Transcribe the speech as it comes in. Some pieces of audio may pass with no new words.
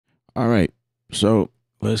All right. So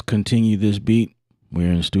let's continue this beat.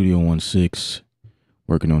 We're in Studio 16,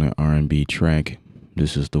 working on an R&B track.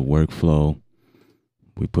 This is the workflow.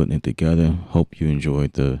 We putting it together. Hope you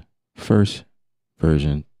enjoyed the first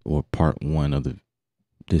version or part one of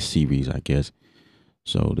this series, I guess.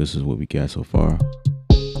 So this is what we got so far.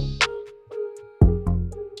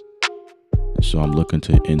 So I'm looking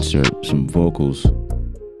to insert some vocals.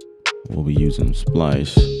 We'll be using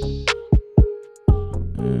Splice.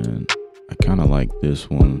 And I kind of like this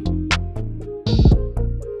one.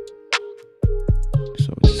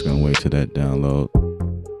 So we're just gonna wait till that download.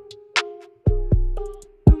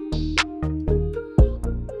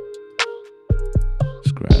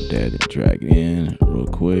 Just grab that and drag it in real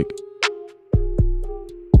quick.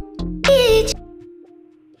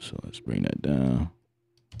 So let's bring that down.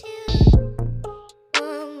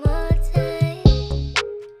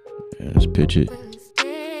 Yeah, let's pitch it.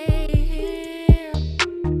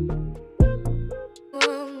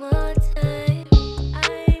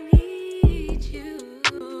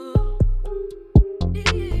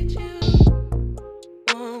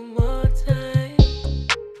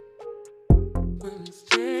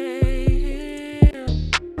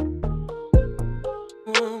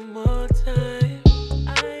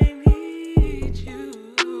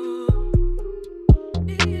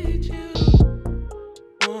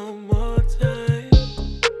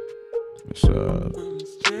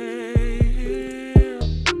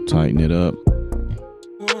 Tighten it up.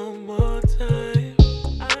 One more time,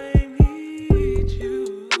 I need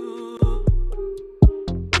you.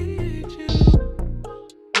 Need you.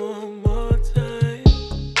 One more time.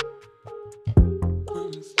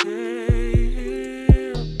 Stay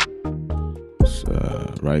here. Let's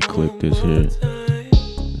right click this here. Let's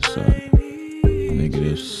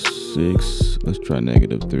 -6. Let's try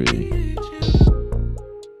 -3.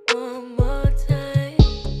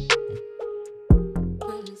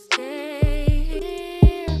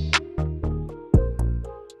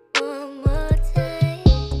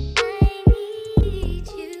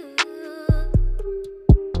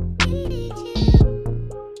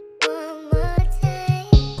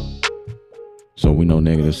 So we know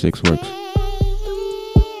 -6 works.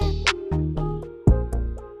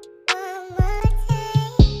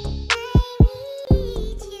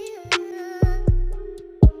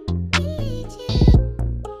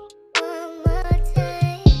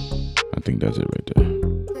 I think that's it right there.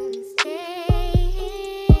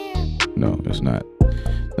 No, it's not.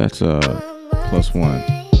 That's +1.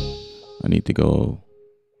 I need to go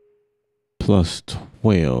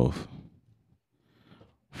 +12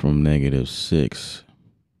 from -6.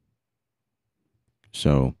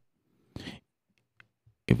 So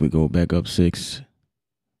if we go back up 6,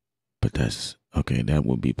 but that's okay, that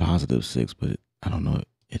would be +6, but I don't know,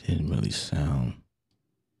 it didn't really sound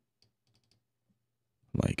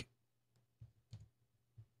like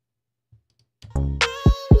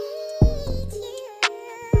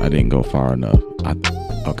I didn't go far enough.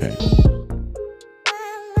 Okay.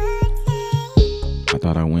 I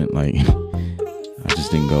thought I went like I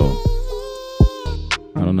just didn't go.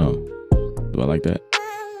 I don't know. Do I like that?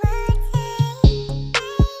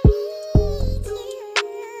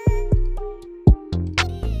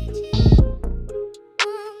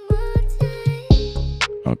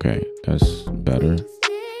 Okay, that's better.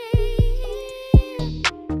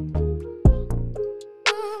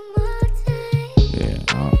 Yeah,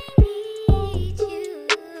 I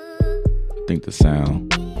think the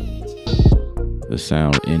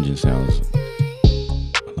engine sounds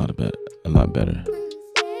a lot better.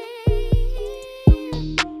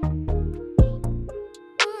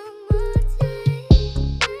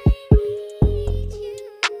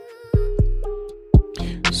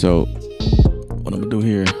 So what I'm gonna do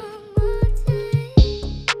here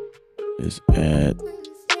is add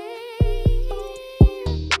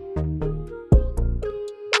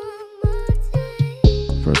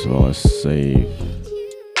first of all, let's save.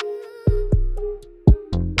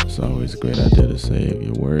 It's always a great idea to save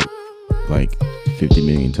your work like 50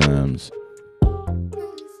 million times.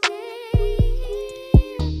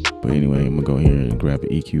 But anyway, I'm gonna go here and grab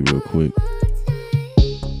an EQ real quick.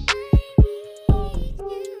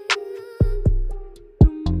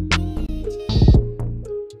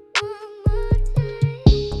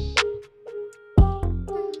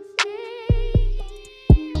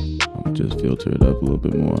 Just filter it up a little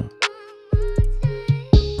bit more.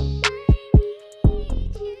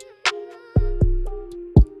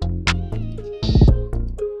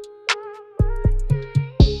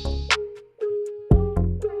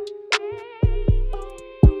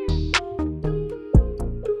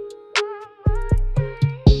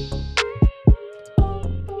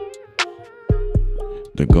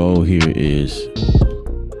 the goal here is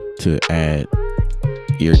to add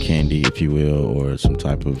ear candy, if you will, or some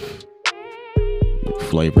type of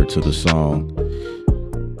flavor to the song.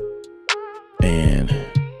 And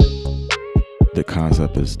the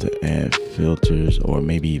concept is to add filters or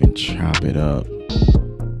maybe even chop it up,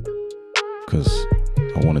 because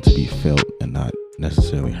I want it to be felt and not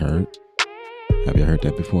necessarily heard. Have you heard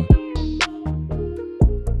that before?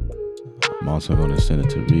 I'm also going to send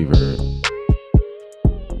it to reverb.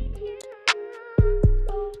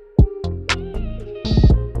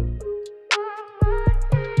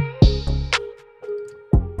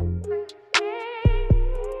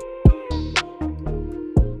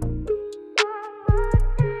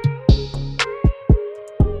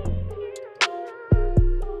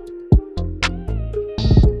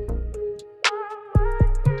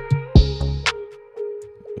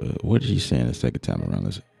 What did she say the second time around?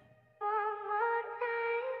 Listen.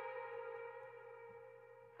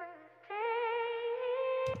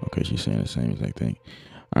 Okay, she's saying the same exact thing.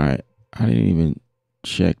 All right, I didn't even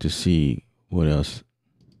check to see what else.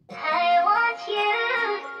 I want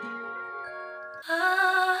you.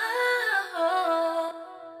 Oh,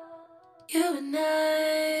 you and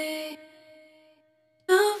I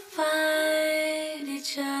to find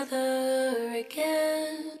each other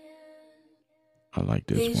again. I like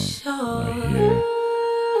Be this one sure right here.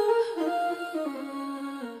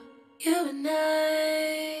 you and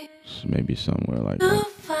I So maybe somewhere like to that.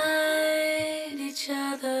 find each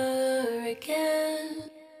other again.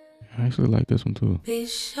 I actually like this one too. Be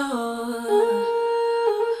sure.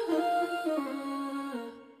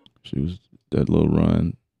 She was that little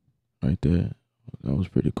run right there. That was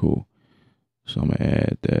pretty cool. So I'm gonna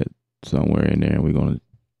add that somewhere in there, and we're gonna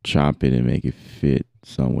chop it and make it fit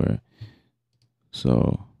somewhere.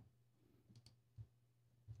 So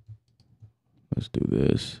let's do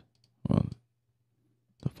this. Well,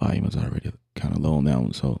 the volume is already kind of low on that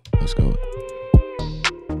one, so let's go.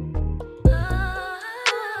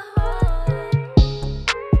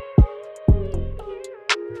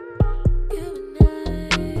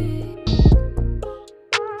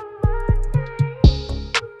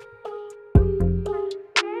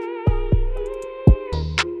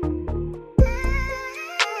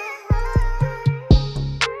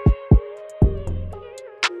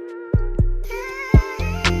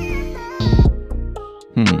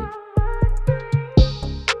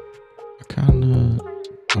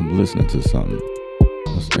 I'm listening to something.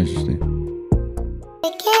 That's interesting.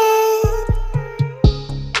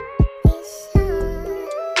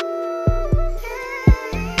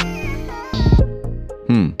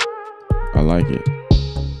 I like it.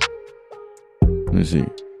 Let's see.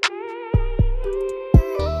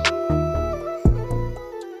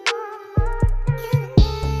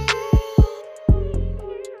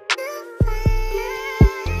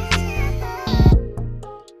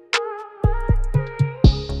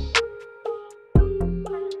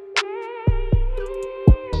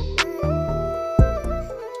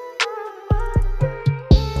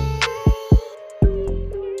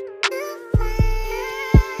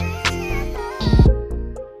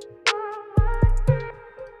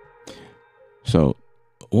 So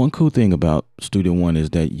one cool thing about Studio One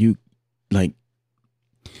is that you, like,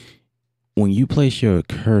 when you place your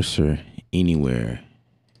cursor anywhere,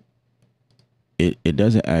 it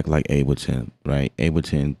doesn't act like Ableton, right?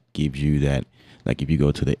 Ableton gives you that, like if you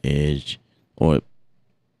go to the edge or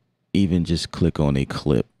even just click on a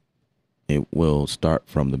clip, it will start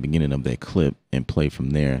from the beginning of that clip and play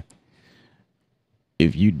from there.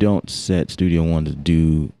 If you don't set Studio One to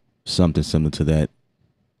do something similar to that,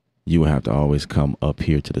 you will have to always come up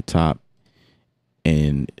here to the top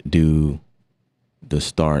and do the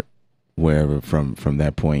start wherever from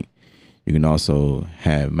that point. You can also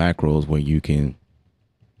have macros where you can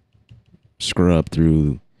scrub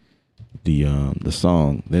through the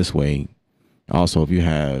song this way. Also, if you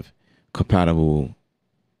have compatible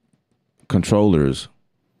controllers,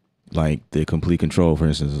 like the Complete Control, for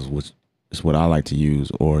instance, which is what I like to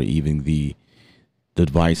use, or even the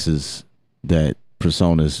devices that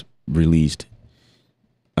PreSonus released,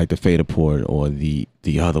 like the Faderport or the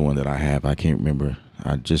other one that I have. I can't remember.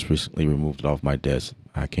 I just recently removed it off my desk.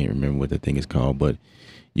 I can't remember what the thing is called, but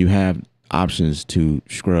you have options to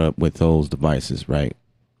scrub with those devices, right?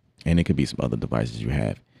 And it could be some other devices you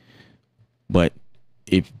have. But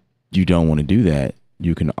if you don't want to do that,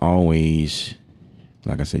 you can always,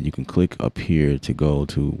 like I said, you can click up here to go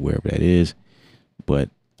to wherever that is. But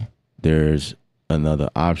there's another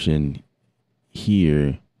option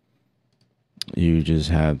here. You just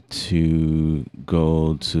have to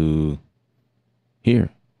go to here.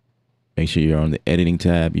 Make sure you're on the editing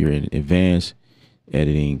tab. You're in advanced.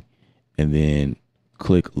 editing, and then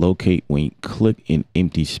click locate. When you click in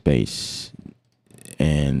empty space,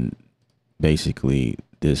 and basically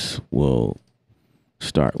this will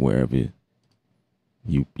start wherever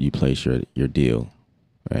you place your deal,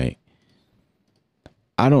 right?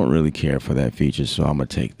 I don't really care for that feature, so I'm gonna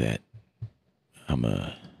take that. I'm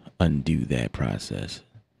gonna undo that process.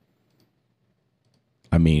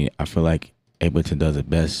 I mean, I feel like Ableton does it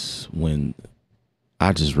best when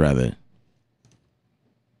I just rather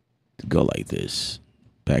go like this,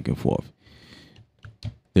 back and forth.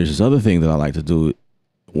 There's this other thing that I like to do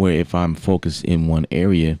where if I'm focused in one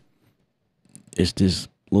area, it's this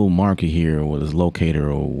little marker here or this locator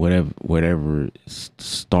or whatever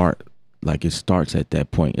start, like it starts at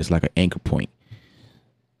that point. It's like an anchor point.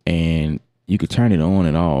 And you could turn it on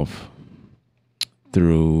and off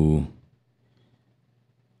through,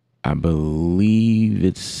 I believe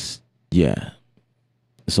it's, yeah.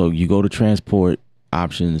 So you go to transport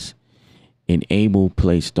options, enable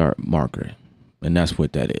place start marker, and that's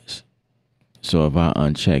what that is. So if I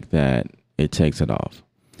uncheck that, it takes it off.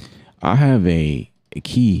 I have a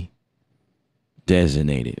key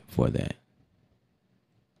designated for that.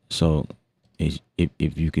 So if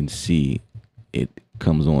you can see, it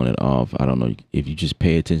comes on and off. I don't know if you just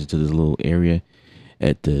pay attention to this little area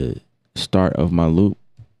at the start of my loop,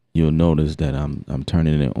 you'll notice that I'm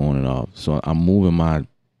turning it on and off. So I'm moving my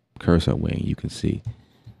cursor away, you can see,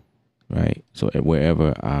 right? So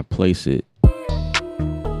wherever I place it,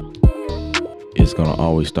 it's gonna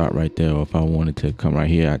always start right there. Or if I wanted to come right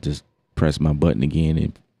here, I just press my button again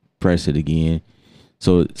and press it again.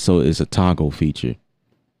 So it's a toggle feature,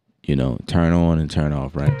 you know, turn on and turn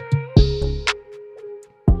off, right?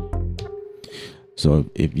 So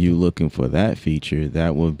if you're looking for that feature,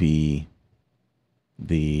 that would be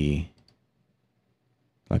the,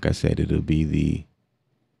 like I said, it'll be the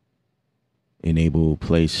enable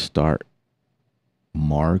place start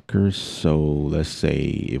markers. So let's say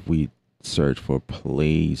if we search for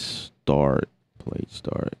play start,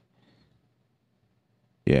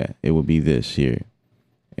 yeah, it will be this here.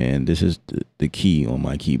 And this is the key on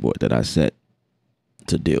my keyboard that I set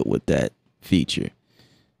to deal with that feature.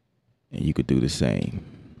 And you could do the same,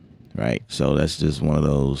 right? So that's just one of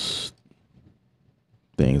those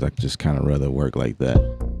things I just kind of rather work like that.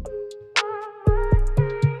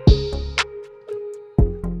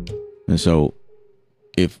 And so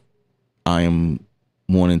if I am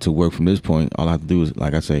wanting to work from this point, all I have to do is,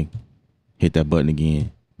 like I say, hit that button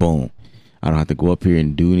again, boom. I don't have to go up here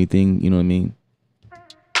and do anything, you know what I mean?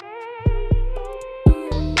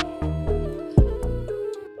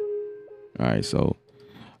 All right, so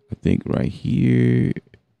I think right here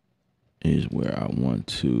is where I want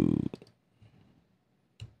to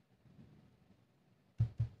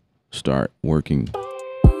start working.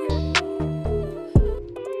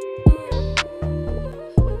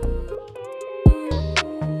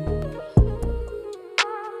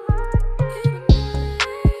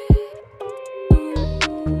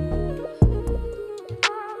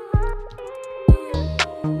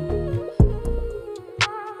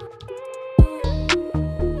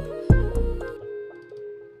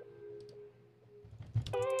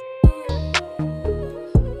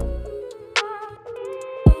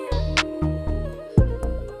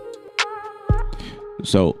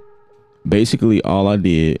 So basically all I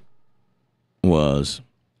did was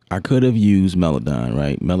I could have used Melodyne,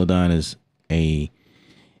 right? Melodyne is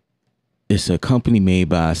it's a company made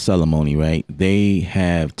by Celemony, right? They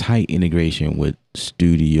have tight integration with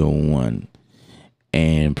Studio One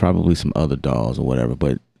and probably some other DAWs or whatever,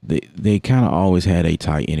 but they kind of always had a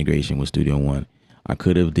tight integration with Studio One. I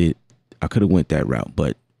could have went that route,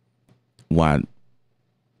 but why?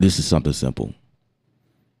 This is something simple.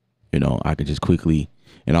 You know, I could just quickly,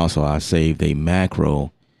 and also I saved a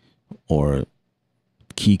macro or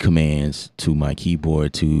key commands to my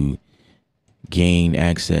keyboard to gain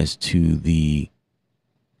access to the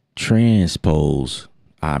transpose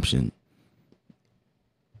option.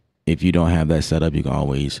 If you don't have that set up, you can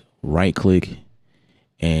always right click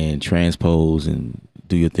and transpose and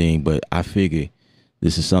do your thing. But I figure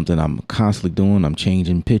this is something I'm constantly doing. I'm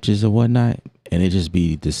changing pitches or whatnot, and it just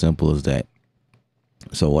be as simple as that.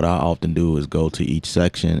 So what I often do is go to each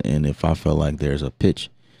section, and if I feel like there's a pitch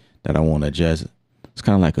that I want to adjust, it's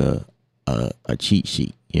kind of like a cheat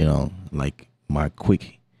sheet, you know, like my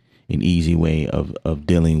quick and easy way of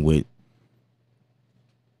dealing with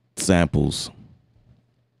samples,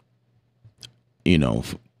 you know,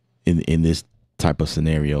 in this type of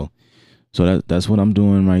scenario. So that's what I'm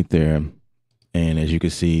doing right there. And as you can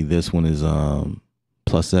see, this one is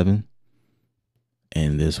 +7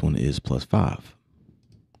 and this one is +5.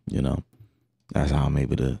 You know, That's how I'm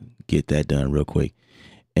able to get that done real quick.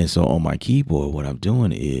 And so on my keyboard, what I'm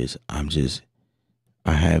doing is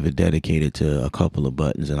I have it dedicated to a couple of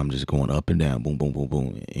buttons, and I'm just going up and down, boom, boom, boom,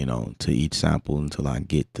 boom, to each sample until I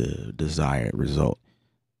get the desired result.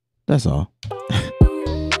 That's all.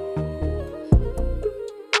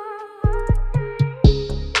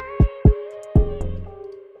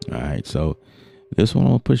 All right, so this one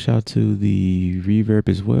I'll push out to the reverb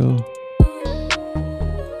as well.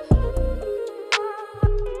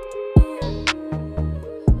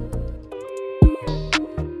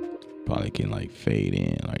 Probably can like fade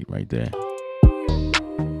in like right there.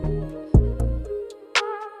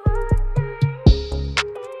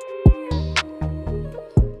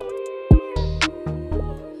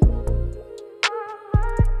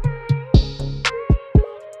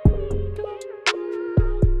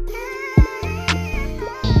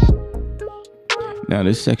 Now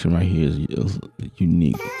this section right here is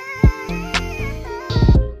unique.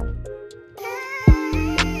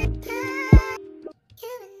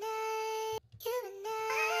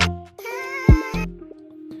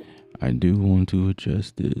 I do want to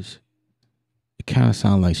adjust this. It kind of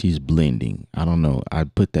sounds like she's blending. I don't know. I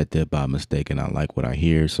put that there by mistake and I like what I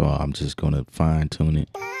hear, so I'm just going to fine tune it.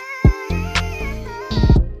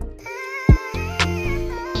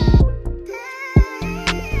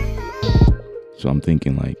 So I'm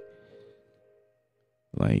thinking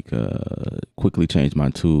quickly change my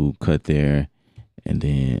tool, cut there, and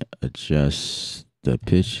then adjust the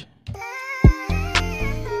pitch.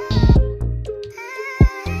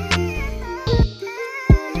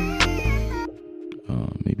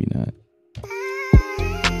 Maybe not.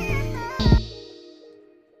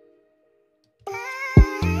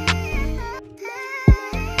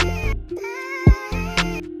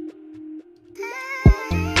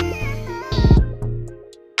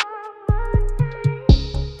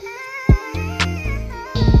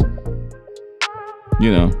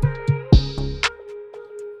 You know.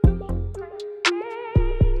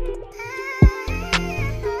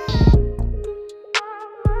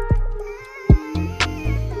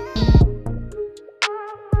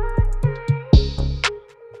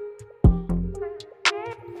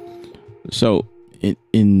 So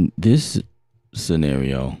in this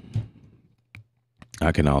scenario,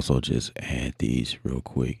 I can also just add these real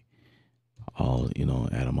quick.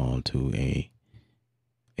 Add them all to a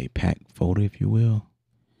pack folder, if you will.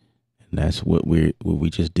 And that's what we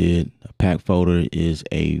just did. A pack folder is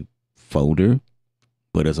a folder,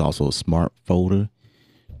 but it's also a smart folder.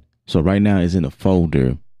 So right now it's in a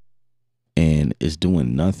folder and it's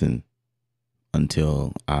doing nothing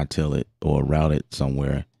until I tell it or route it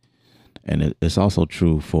somewhere. And it's also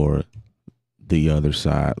true for the other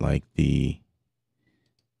side, like the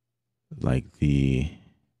let me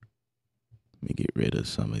get rid of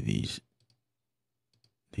some of these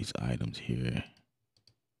items here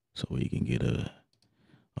so we can get a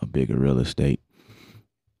bigger real estate.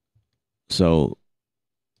 So,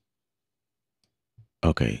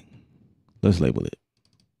 okay, let's label it.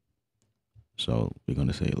 So we're going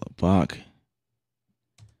to say Levok,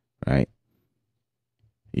 right?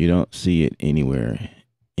 You don't see it anywhere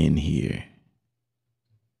in here.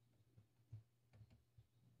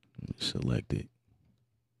 Select it.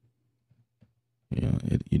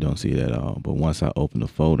 You don't see it at all. But once I open the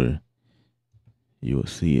folder, you will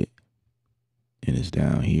see it. And it's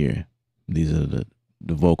down here. These are the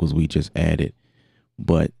vocals we just added.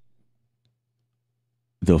 But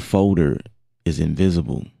the folder is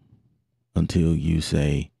invisible until you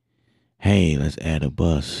say, hey, let's add a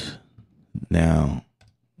bus. Now,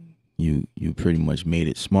 you pretty much made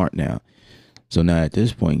it smart now. So now at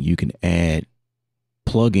this point, you can add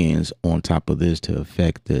plugins on top of this to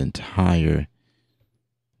affect the entire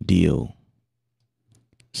deal.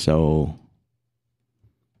 So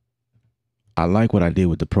I like what I did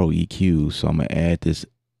with the Pro EQ, so I'm gonna add this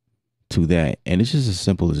to that, and it's just as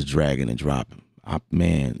simple as dragging and dropping.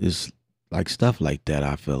 Man, it's like stuff like that.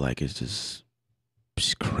 I feel like it's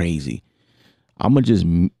just crazy. I'm gonna just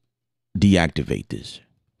deactivate this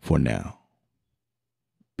for now,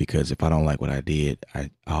 because if I don't like what I did, I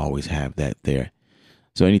always have that there.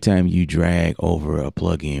 So anytime you drag over a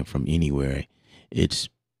plugin from anywhere, it's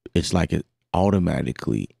like it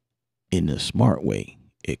automatically, in the smart way,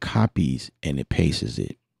 it copies and it pastes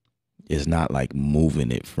it. It's not like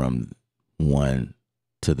moving it from one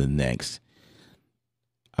to the next.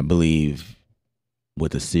 I believe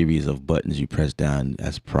with a series of buttons you press down,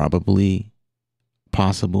 that's probably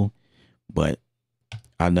possible, but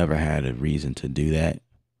I never had a reason to do that.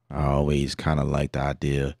 I always kind of like the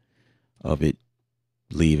idea of it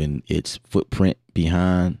leaving its footprint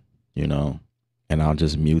behind, and I'll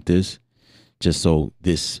just mute this just so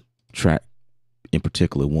this track in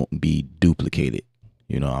particular won't be duplicated.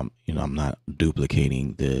 I'm not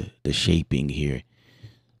duplicating the shaping here.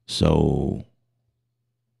 So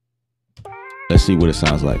let's see what it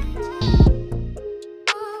sounds like.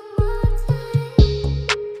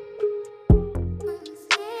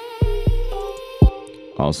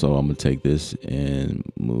 Also, I'm gonna take this and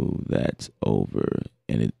move that over,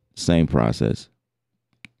 and it same process.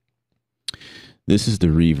 This is the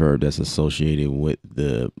reverb that's associated with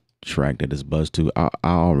the track that is buzzed to. I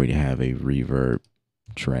already have a reverb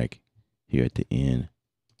track here at the end,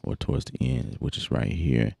 or towards the end, which is right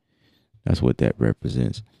here. That's what that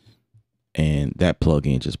represents. And that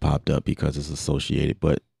plugin just popped up because it's associated.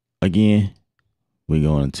 But again, we're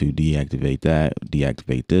going to deactivate that,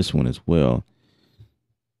 deactivate this one as well.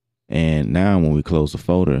 And now when we close the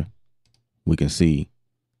folder, we can see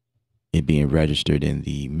it being registered in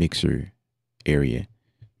the mixer area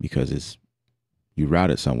because you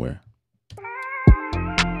route it somewhere.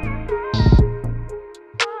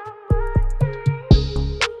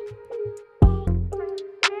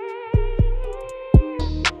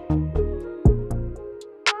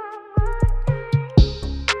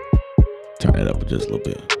 Turn it up just a little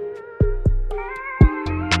bit.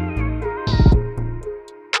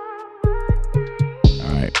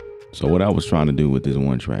 All right. So what I was trying to do with this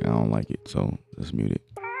one track, I don't like it. So let's mute it.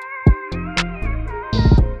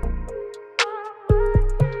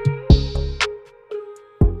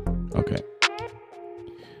 Okay.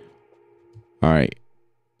 All right.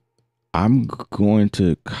 I'm going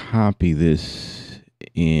to copy this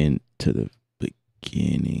into the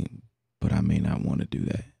beginning, but I may not want to do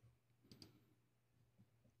that.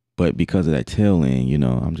 But because of that tail end,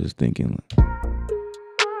 I'm just thinking,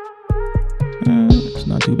 it's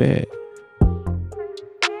not too bad.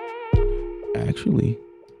 Actually,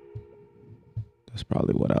 that's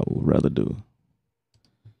probably what I would rather do.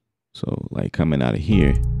 So, like coming out of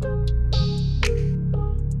here.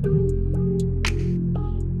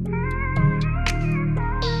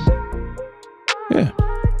 Yeah,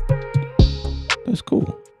 that's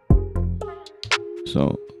cool.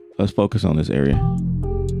 So, let's focus on this area.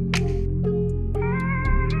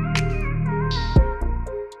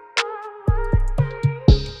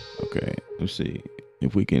 Okay, let's see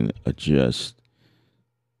if we can adjust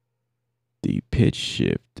the pitch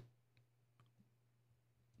shift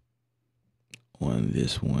on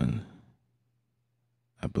this one.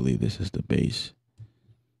 I believe this is the bass.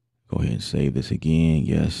 Go ahead and save this again.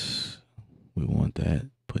 Yes, we want that.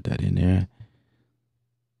 Put that in there.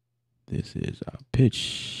 This is our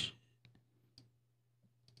pitch.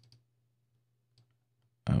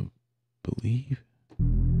 I believe.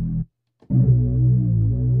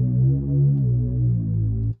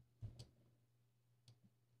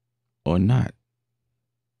 Or not.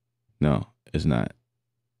 No, it's not.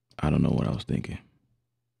 I don't know what I was thinking.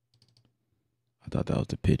 I thought that was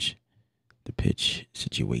the pitch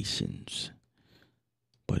situations,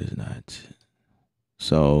 but it's not.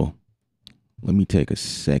 So let me take a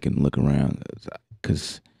second look around,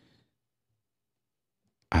 because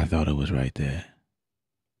I thought it was right there.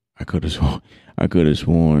 I could have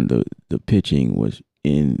sworn the pitching was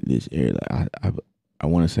in this area. I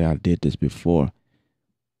want to say I did this before.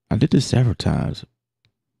 I did this several times,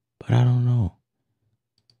 but I don't know.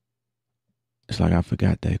 It's like I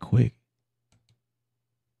forgot that quick.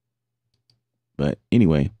 But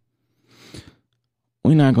anyway,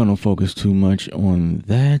 we're not going to focus too much on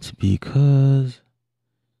that because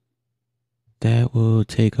that will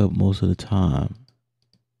take up most of the time.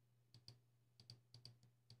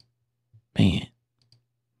 Man,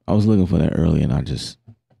 I was looking for that earlier and I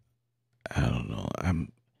don't know.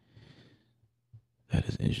 That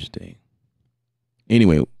is interesting.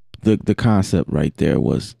 Anyway, the concept right there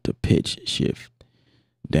was the pitch shift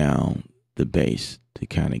down the bass to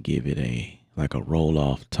kind of give it a roll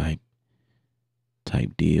off type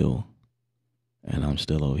deal. And I'm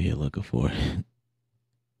still over here looking for it.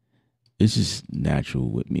 It's just natural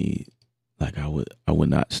with me. Like I would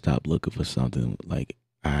not stop looking for something. Like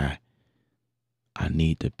I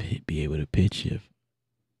need to be able to pitch shift.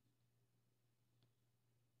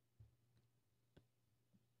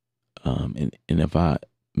 And if I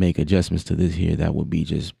make adjustments to this here, that would be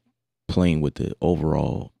just playing with the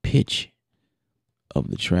overall pitch of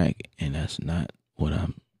the track, and that's not what I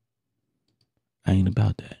ain't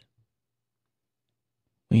about that.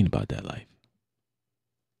 We ain't about that life.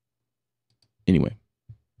 Anyway,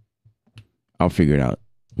 I'll figure it out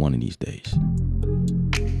one of these days.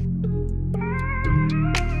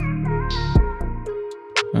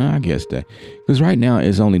 I guess that, because right now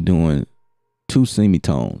it's only doing 2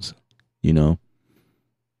 semitones,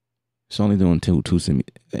 It's only doing two semi.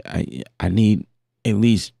 I need at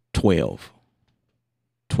least 12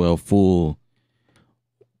 full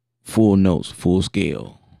notes, full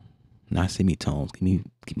scale, not semitones.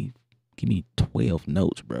 Give me 12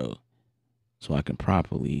 notes, bro, so I can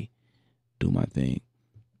properly do my thing.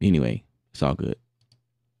 Anyway, it's all good.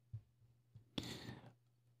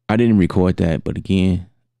 I didn't record that, but again,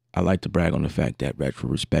 I like to brag on the fact that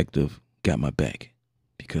Retrospective got my back,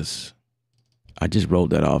 because I just rolled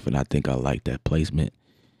that off and I think I like that placement.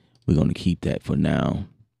 We're going to keep that for now.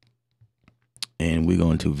 And we're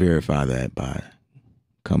going to verify that by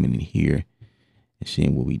coming in here and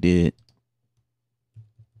seeing what we did.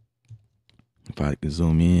 If I can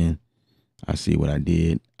zoom in, I see what I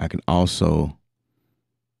did. I can also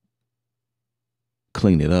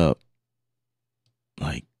clean it up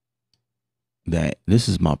like that. This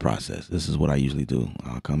is my process. This is what I usually do.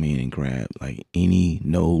 I'll come in and grab like any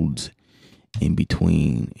nodes in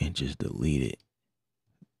between and just delete it.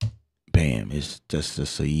 Bam. It's just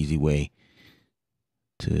an easy way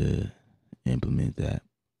to implement that.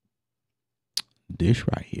 This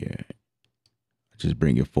right here, just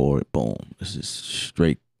bring it forward. Boom. This is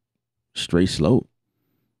straight slope,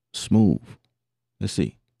 smooth. Let's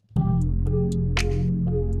see.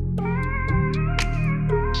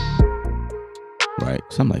 Right,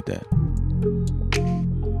 something like that.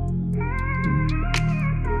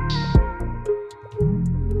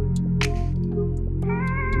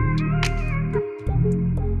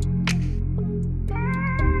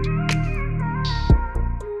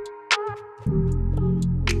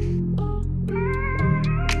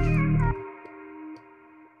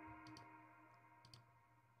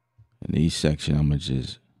 In each section, I'm gonna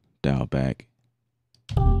just dial back.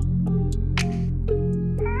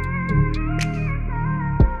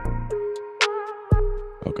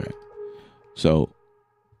 Okay, so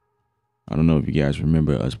I don't know if you guys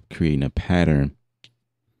remember us creating a pattern.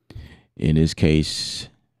 In this case,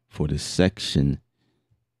 for this section,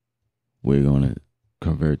 we're gonna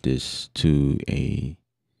convert this to a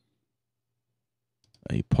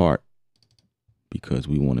part, because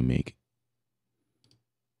we want to make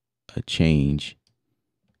a change,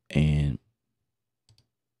 and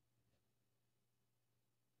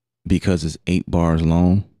because it's 8 bars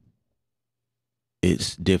long,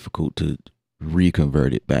 it's difficult to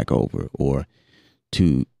reconvert it back over or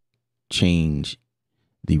to change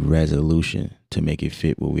the resolution to make it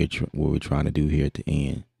fit what we're trying to do here at the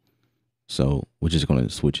end. So we're just going to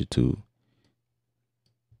switch it to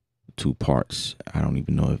 2 parts. I don't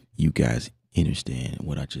even know if you guys understand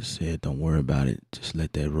what I just said. Don't worry about it. Just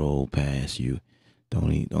let that roll past you.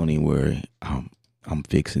 Don't even worry. I'm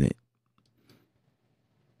fixing it.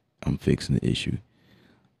 I'm fixing the issue.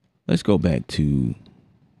 Let's go back to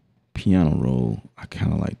piano roll. I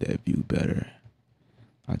kind of like that view better.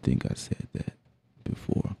 I think I said that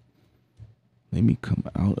before. Let me come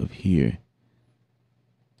out of here.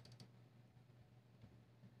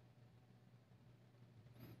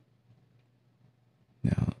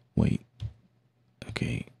 Now, wait.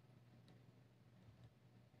 Okay.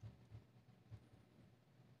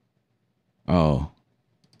 Oh,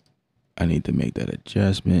 I need to make that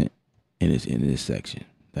adjustment, and it's in this section.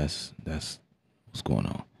 That's what's going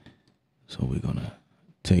on. So we're gonna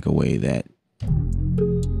take away that.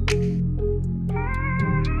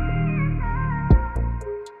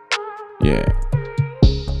 Yeah.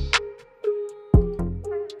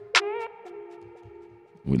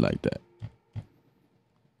 We like that.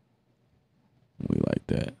 We like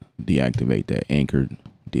that. Deactivate that anchor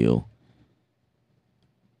deal.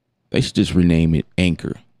 They should just rename it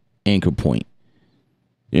Anchor Point.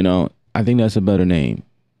 You know, I think that's a better name.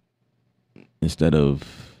 Instead of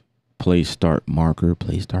play start marker,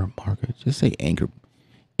 just say anchor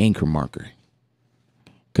marker.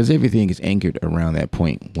 Because everything is anchored around that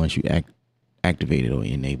point once you activate it or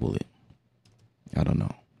enable it. I don't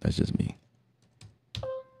know. That's just me.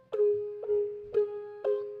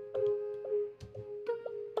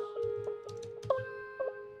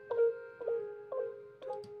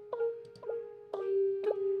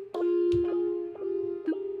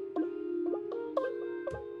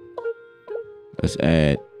 Let's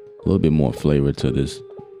add a little bit more flavor to this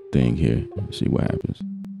thing here. See what happens.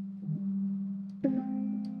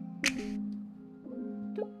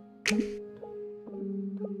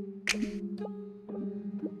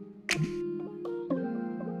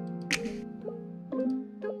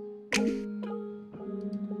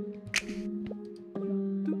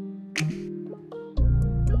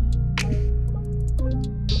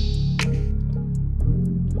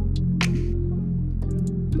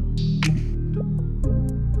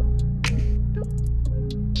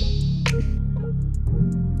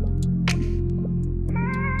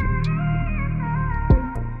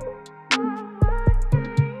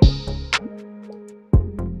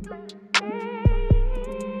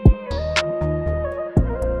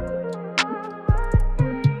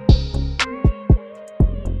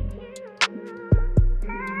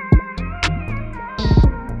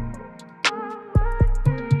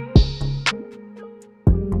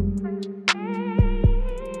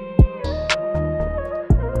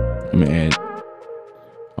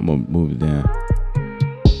 I'm gonna move it down.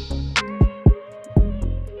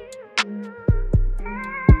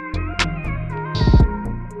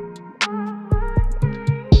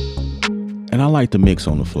 And I like to mix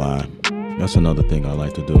on the fly. That's another thing I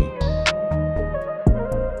like to do. So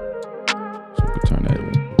we can turn that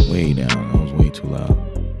way down. That was way too loud.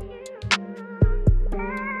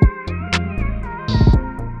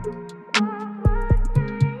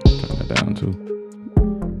 Turn that down too.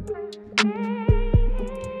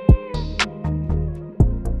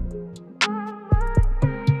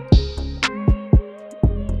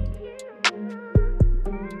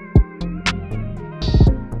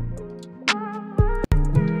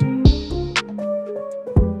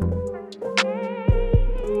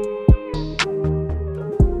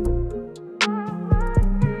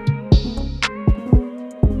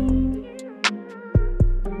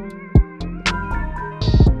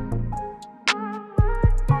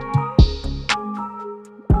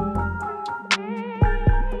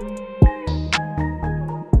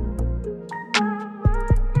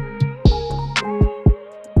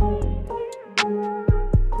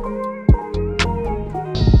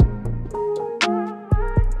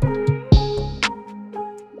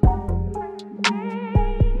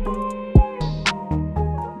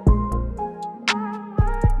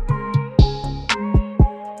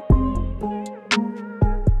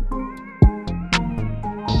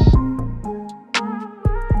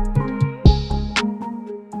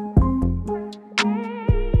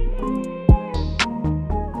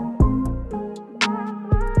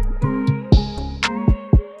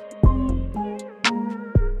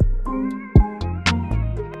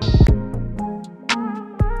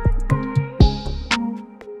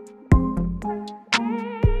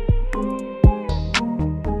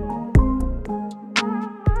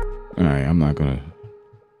 All right, I'm not gonna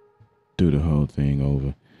do the whole thing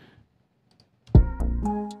over.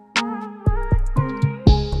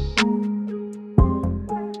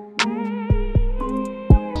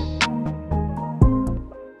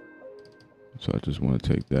 So I just want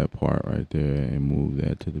to take that part right there and move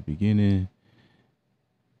that to the beginning.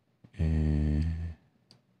 And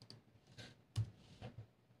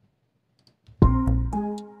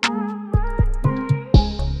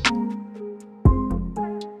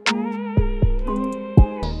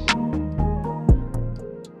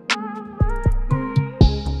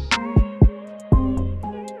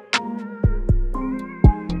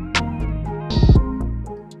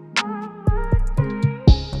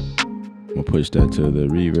I'm gonna push that to the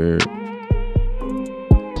reverb.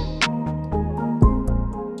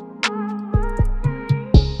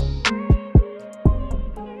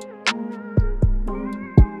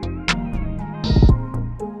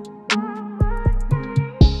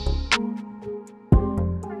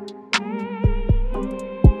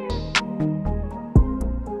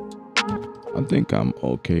 I think I'm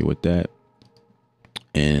okay with that.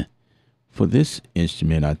 And for this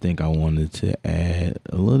instrument, I think I wanted to add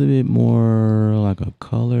a little bit more like a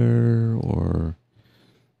color or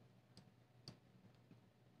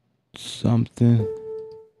something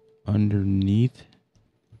underneath.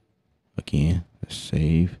 Again, let's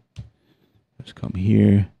save. Let's come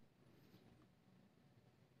here.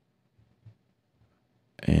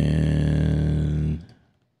 And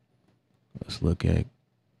let's look at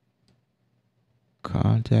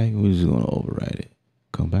contact. We're just going to override it.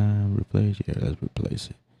 Combine, replace. Yeah, let's replace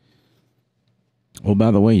it. Oh,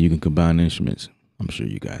 by the way, you can combine instruments. I'm sure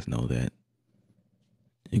you guys know that.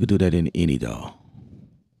 You can do that in any DAW,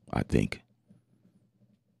 I think.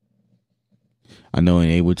 I know in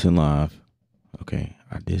Ableton Live, okay,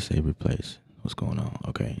 I did say replace. What's going on?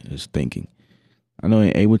 Okay, it's thinking. I know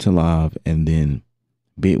in Ableton Live and then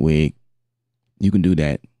Bitwig, you can do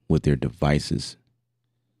that with their devices.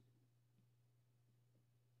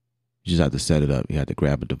 You just have to set it up. You have to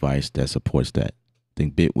grab a device that supports that. I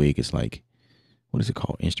think Bitwig is like, what is it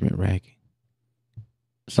called? Instrument rack?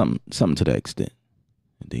 Something to that extent.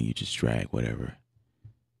 And then you just drag whatever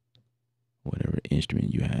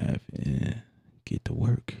instrument you have and get to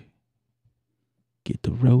work. Get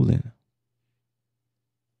to rolling.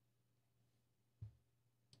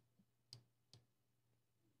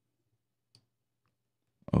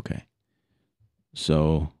 Okay.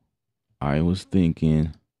 So I was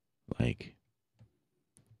thinking like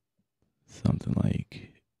something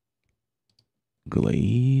like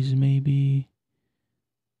glaze maybe,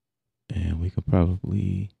 and we could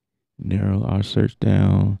probably narrow our search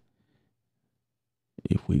down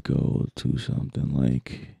if we go to something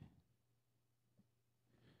like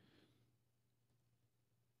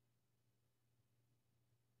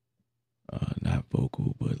not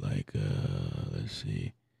vocal, but like let's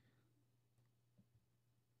see,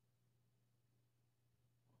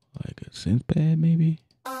 synth pad, maybe.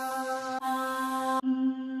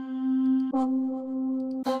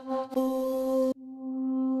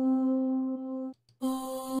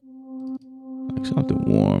 Like something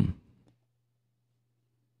warm.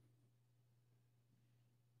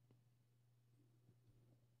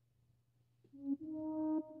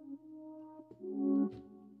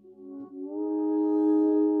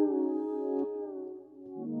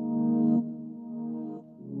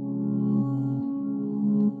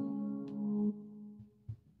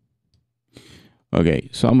 Okay,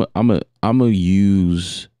 so I'm gonna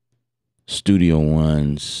use Studio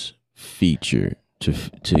One's feature to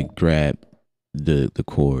grab the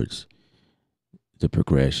chords, the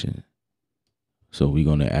progression. So we're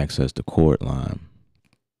gonna access the chord line,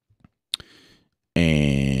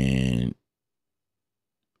 and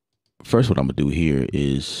first what I'm gonna do here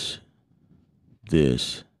is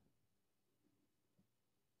this.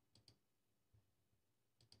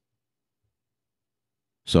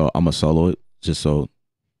 So I'm gonna solo it just so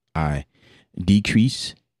I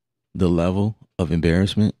decrease the level of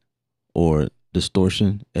embarrassment or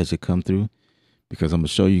distortion as it come through, because I'm gonna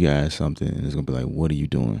show you guys something and it's gonna be like, what are you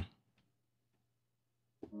doing?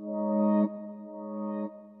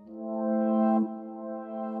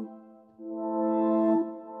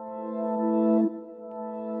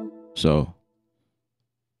 So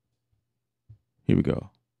here we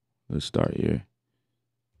go. Let's start here.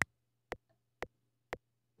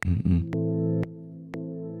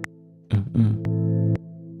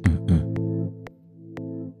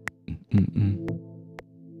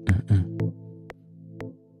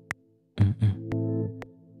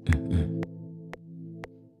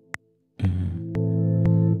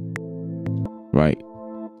 Right.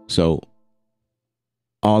 So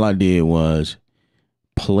all I did was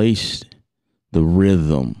place the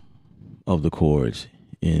rhythm of the chords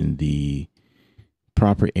in the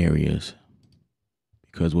proper areas,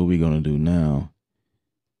 because what we're going to do now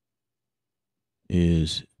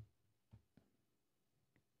is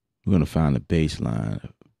we're going to find the bass line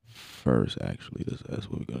first. Actually, that's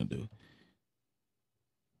what we're going to do.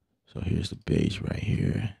 So here's the bass right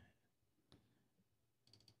here.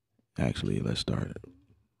 Actually, let's start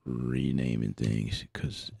renaming things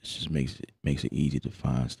because it just makes it easy to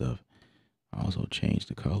find stuff. I also change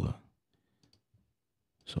the color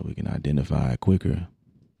so we can identify it quicker.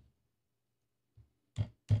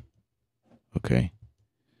 Okay.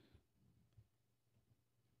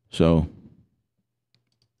 So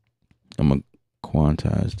I'm gonna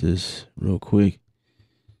quantize this real quick.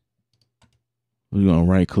 We're gonna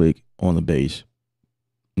right click on the bass.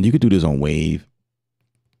 And you could do this on wave.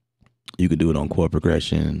 You could do it on chord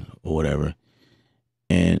progression or whatever.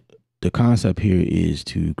 And the concept here is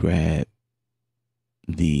to grab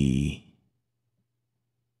the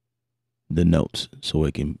notes so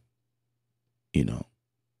it can,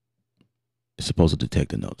 it's supposed to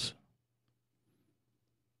detect the notes.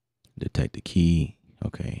 Detect the key.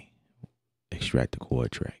 Okay. Extract the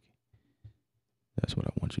chord track. That's what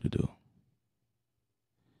I want you to do.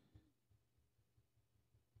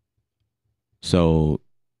 So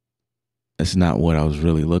that's not what I was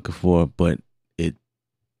really looking for, but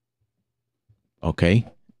okay.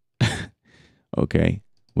 Okay.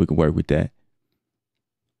 We can work with that.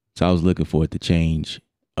 So I was looking for it to change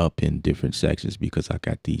up in different sections because I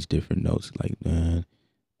got these different notes like, you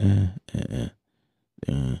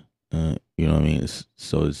know what I mean?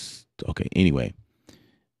 So it's okay. Anyway,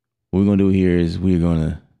 what we're going to do here is we're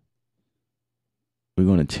going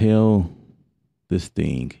to tell this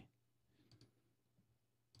thing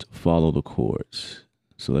to follow the chords.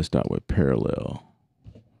 So let's start with parallel.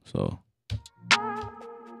 So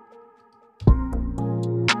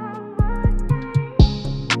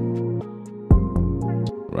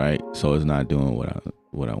right, so it's not doing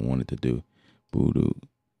what I wanted to do. Voodoo.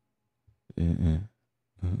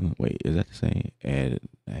 Wait, is that the same? Add it.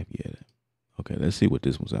 Okay, let's see what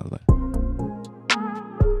this one sounds like.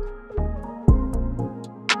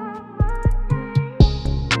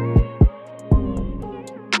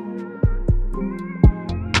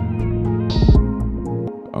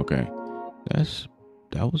 Okay,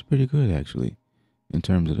 that was pretty good actually, in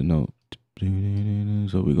terms of the note.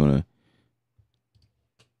 So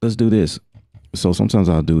let's do this. So sometimes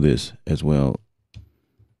I'll do this as well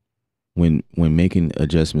when making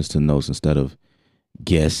adjustments to notes instead of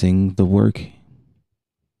guessing the work.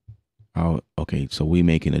 Okay, so we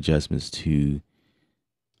making adjustments to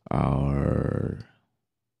our,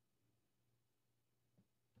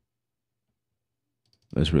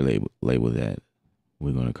 let's label that.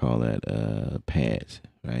 We're going to call that pads,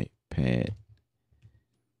 right? Pad.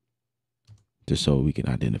 Just so we can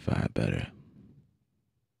identify it better.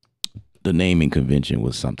 the naming convention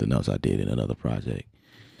was something else I did in another project.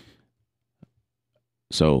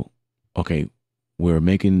 So, okay, we're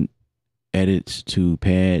making edits to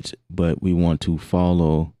pads, but we want to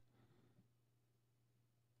follow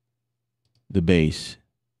the bass.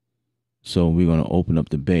 So we're going to open up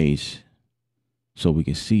the bass so we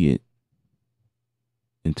can see it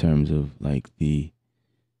in terms of like the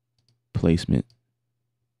placement.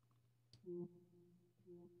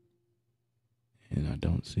 And I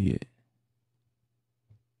don't see it.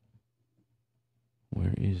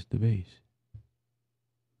 Where is the bass?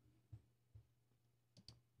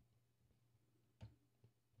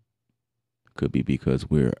 Could be because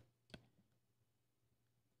we're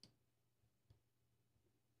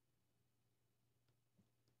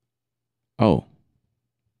oh,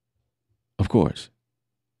 of course.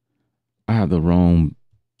 I have the wrong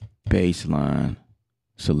bass line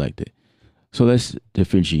selected. So let's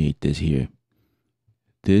differentiate this here.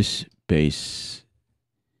 This bass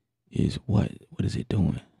is what? What is it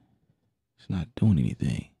doing? It's not doing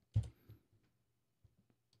anything.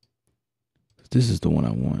 This is the one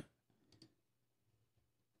I want.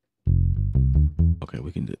 Okay,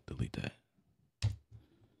 we can delete that.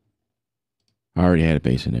 I already had a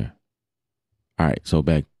bass in there. All right, so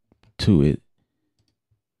back to it.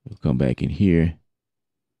 We'll come back in here.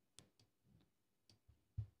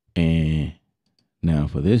 And now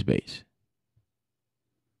for this bass.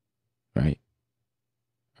 Right?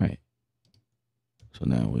 Right. So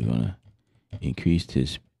now we're going to increase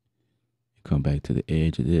this. Come back to the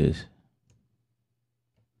edge of this.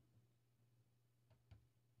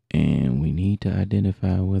 And we need to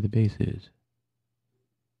identify where the bass is.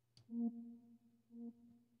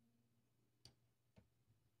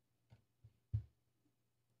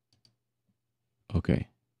 Okay.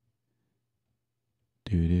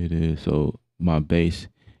 So my bass,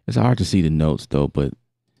 it's hard to see the notes though, but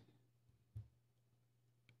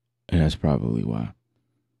and that's probably why.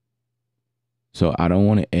 So I don't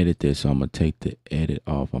want to edit this, so I'm going to take the edit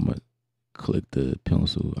off. I'm going to click the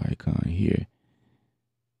pencil icon here.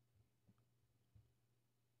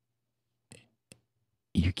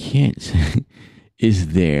 You can't, it's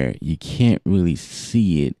there. You can't really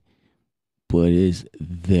see it, but it's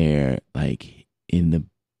there, like in the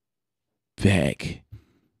back.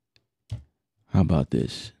 How about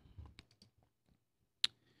this?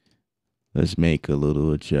 Let's make a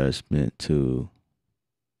little adjustment to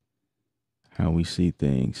how we see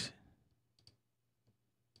things.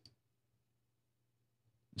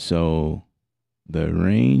 So the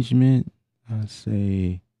arrangement, I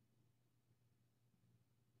say,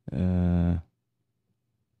 I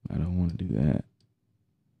don't want to do that.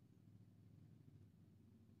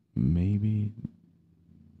 Maybe.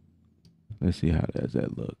 Let's see how does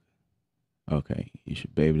that look. Okay, you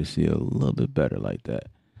should be able to see a little bit better like that.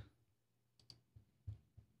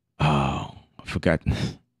 Oh, I forgot.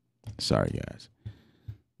 Sorry, guys.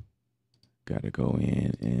 Got to go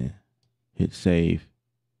in and hit save.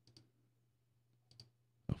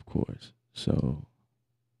 Of course. So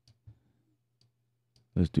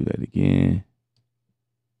let's do that again.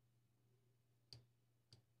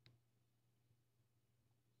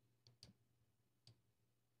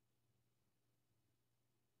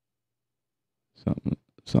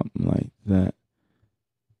 Something like that.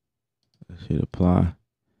 Let's hit apply.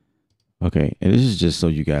 Okay, and this is just so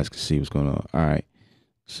you guys can see what's going on. All right,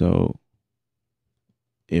 so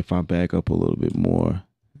if I back up a little bit more,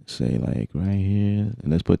 say like right here,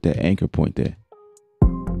 and let's put that anchor point there.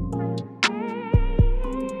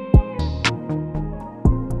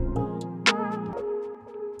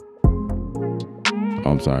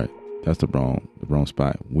 Oh, I'm sorry, that's the wrong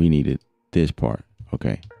spot. We needed this part.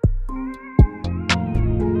 Okay.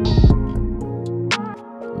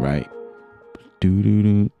 Right.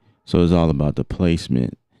 Do. So it's all about the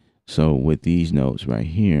placement. So with these notes right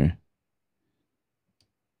here,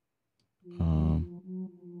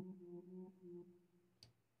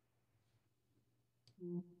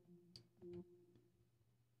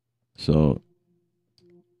 so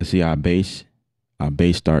see our bass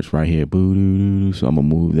starts right here. Boo doo doo. So I'm gonna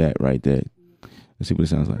move that right there. Let's see what it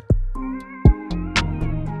sounds like.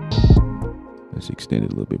 Let's extend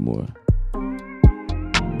it a little bit more.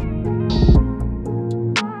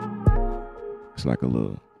 It's like a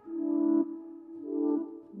little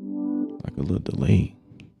delay.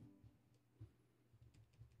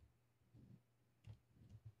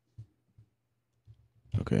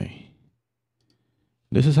 Okay.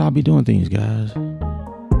 This is how I be doing things, guys.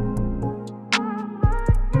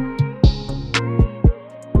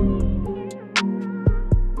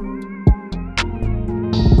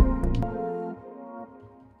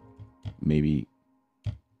 Maybe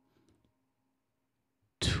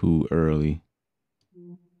too early.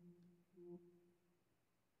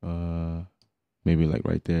 Maybe like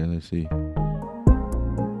right there. Let's see.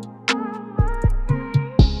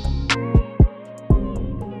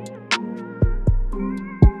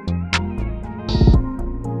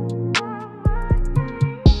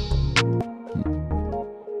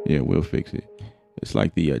 Yeah, we'll fix it. It's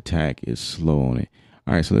like the attack is slow on it.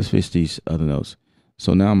 All right, so let's fix these other notes.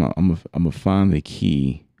 So now I'm gonna find the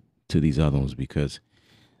key to these other ones, because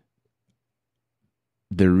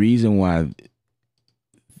the reason why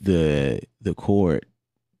the chord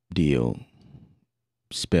deal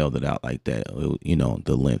spelled it out like that, you know,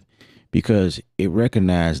 the length, because it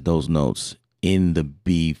recognized those notes in the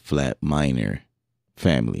B flat minor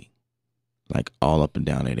family, like all up and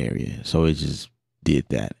down that area. So it just did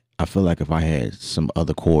that. I feel like if I had some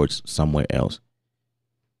other chords somewhere else,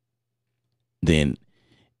 then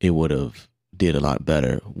it would have did a lot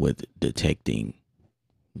better with detecting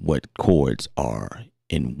what chords are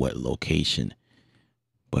in what location.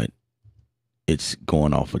 But it's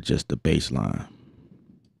going off of just the bass line.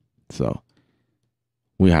 So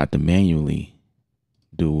we have to manually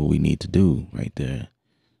do what we need to do right there.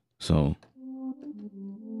 So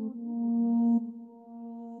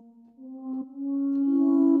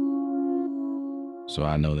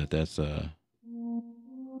I know that that's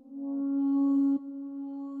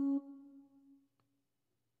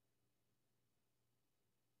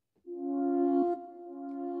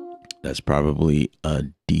probably a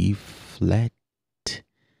D flat.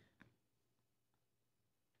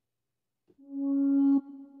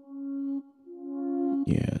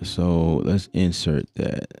 Yeah, so let's insert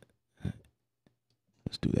that.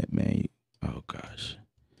 Let's do that manually. Oh gosh.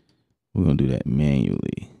 We're gonna do that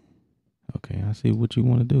manually. Okay, I see what you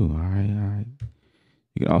want to do. All right.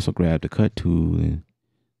 You can also grab the cut tool and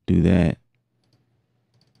do that.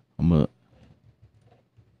 I'm gonna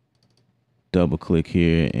double click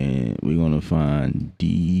here and we're gonna find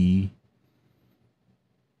D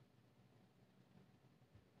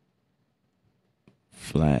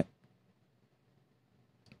flat.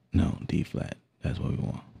 No, D flat. That's what we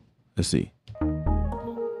want. Let's see.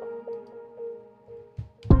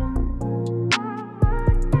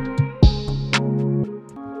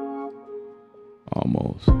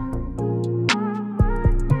 Almost.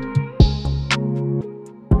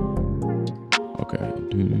 Okay.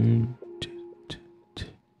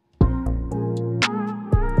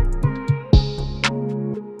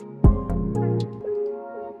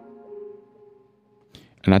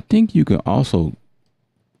 And I think you can also,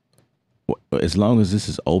 as long as this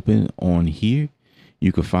is open on here,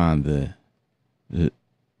 you can find the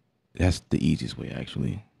that's the easiest way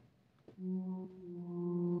actually.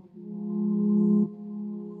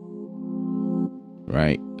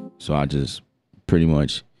 Right? So I just pretty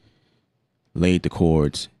much laid the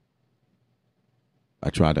chords. I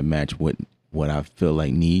try to match what I feel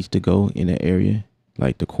like needs to go in the area,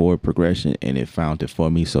 like the chord progression, and it found it for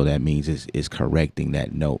me. So that means it's correcting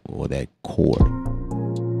that note or that chord.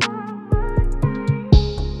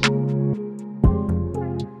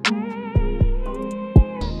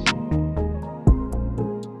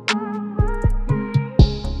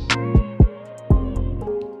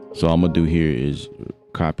 So all I'm gonna do here is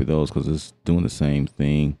copy those because it's doing the same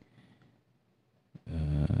thing.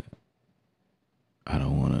 I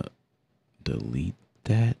don't want to delete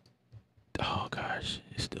that. Oh gosh,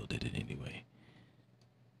 it still did it anyway.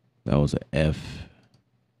 That was an F.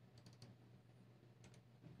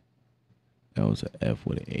 That was an F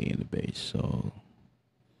with an A in the bass. So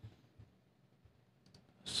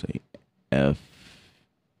say F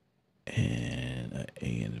and an A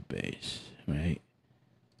in the bass, right?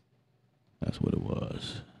 That's what it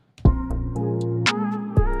was.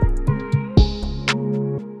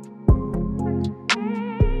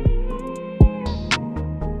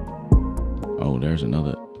 Oh, there's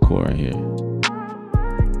another chord right here.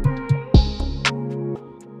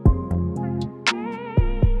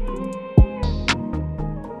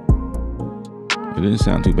 It didn't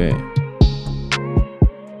sound too bad.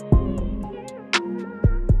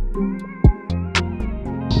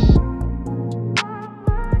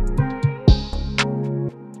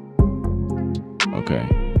 Okay,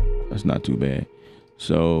 that's not too bad.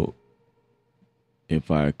 So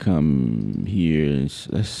if I come here,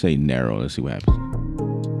 let's say narrow, let's see what happens.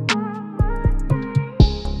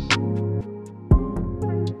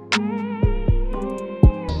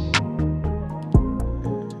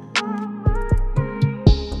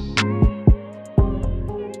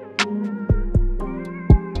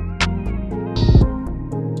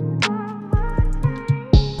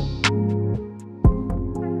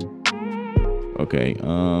 Okay,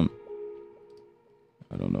 I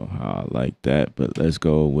don't know Like that, but let's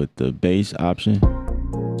go with the bass option.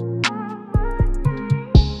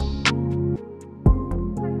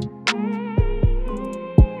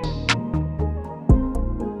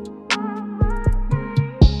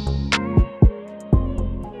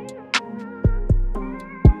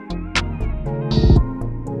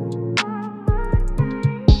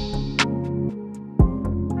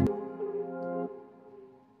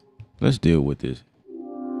 Let's deal with this.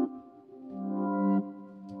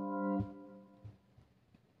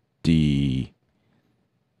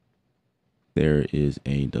 There is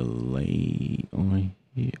a delay on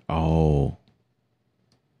here. Oh,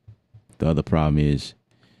 the other problem is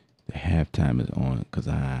the halftime is on because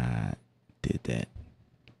I did that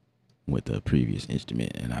with the previous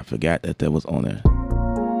instrument and I forgot that was on there.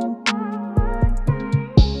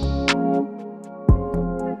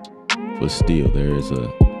 But still, there is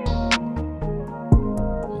a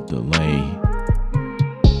delay.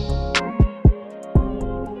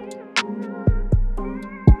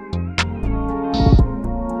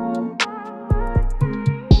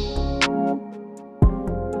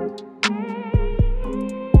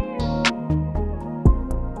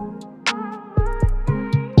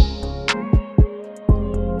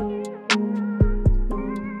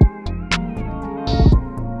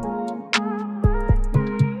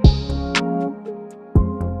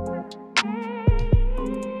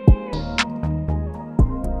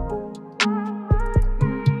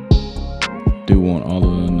 Do want all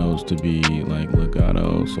of the notes to be like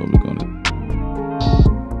legato, so we're gonna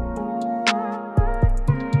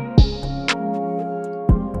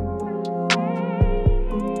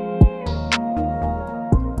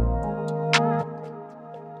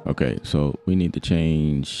okay, so we need to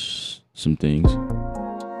change some things.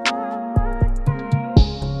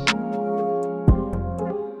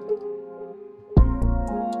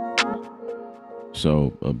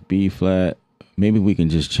 So a B flat, maybe we can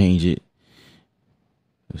just change it.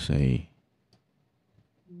 Let's say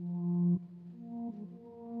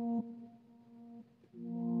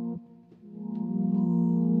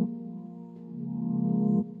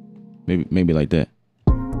maybe like that.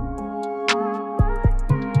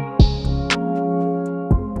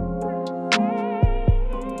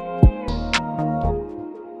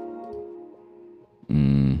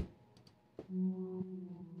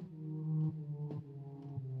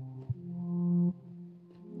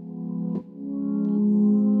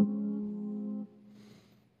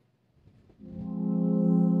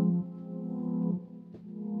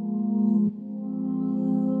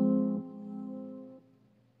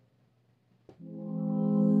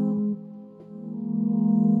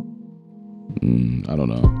 I don't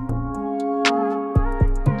know.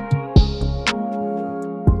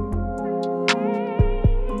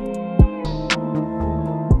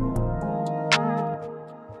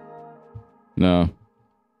 No.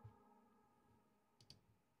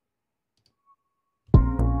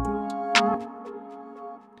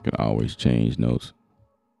 Can always change notes.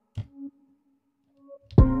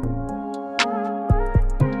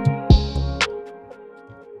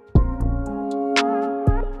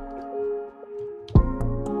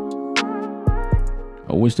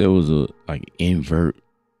 I wish there was a like invert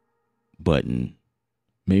button.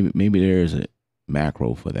 Maybe there's a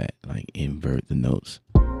macro for that, like invert the notes.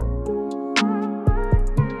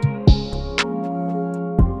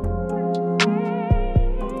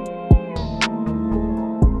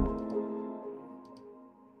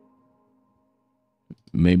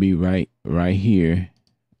 Maybe right here,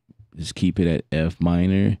 just keep it at F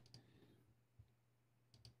minor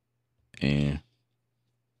and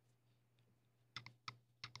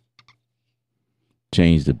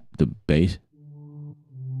change the bass.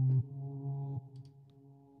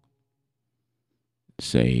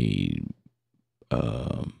 Say,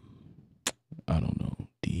 I don't know,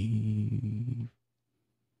 D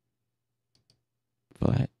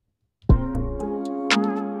flat.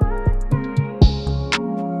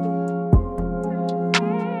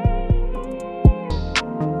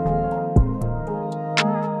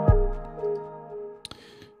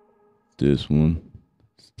 This one.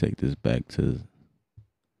 Let's take this back to.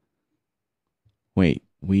 Wait,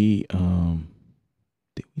 did we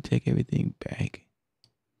take everything back?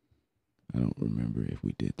 I don't remember if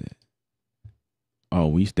we did that. Oh,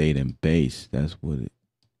 we stayed in bass. That's what it.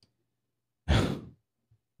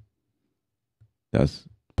 That's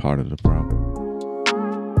part of the problem.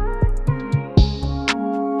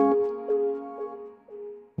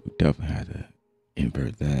 We definitely had to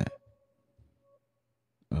invert that.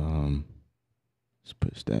 Let's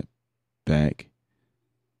push that back.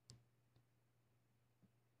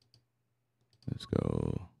 Let's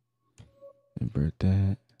go invert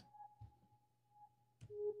that.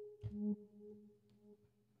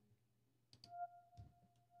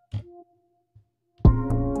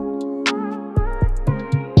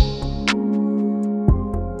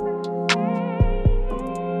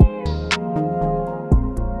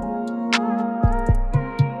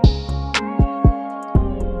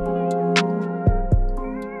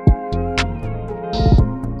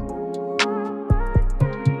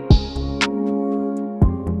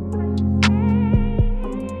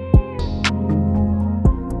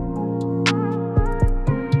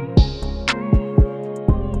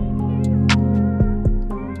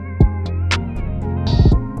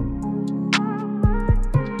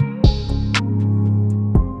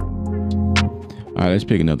 All right, let's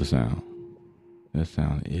pick another sound. That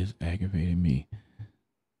sound is aggravating me.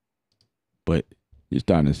 But you're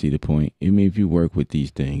starting to see the point. I mean, if you work with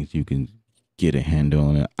these things, you can get a handle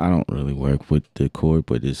on it. I don't really work with the chord,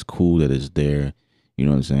 but it's cool that it's there. You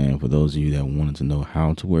know what I'm saying? For those of you that wanted to know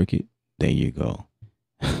how to work it, there you go.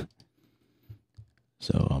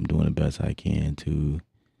 So I'm doing the best I can to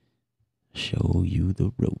show you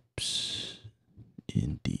the ropes.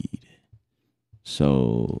 Indeed.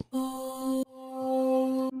 So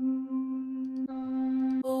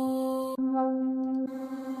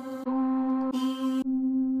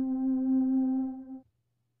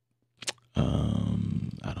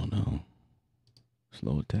I don't know.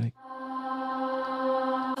 Slow attack.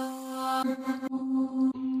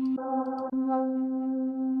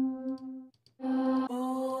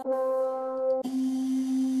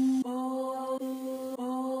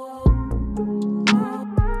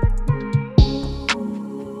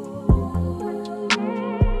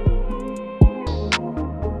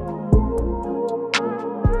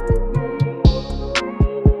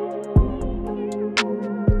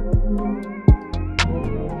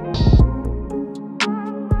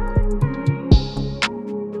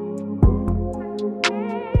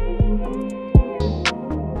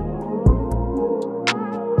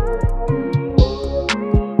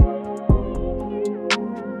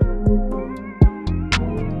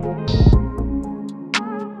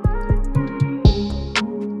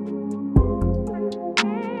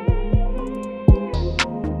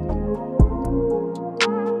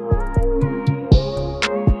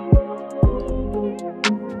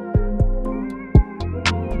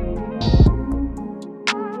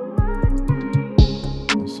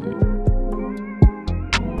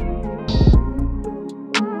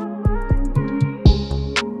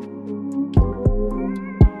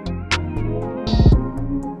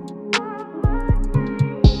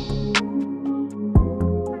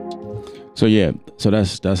 So yeah, so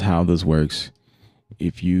that's how this works.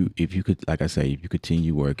 If you could, like I say, if you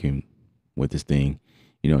continue working with this thing,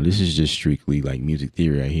 you know, this is just strictly like music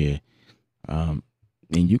theory right here. And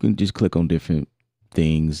you can just click on different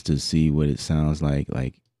things to see what it sounds like,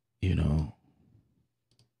 you know,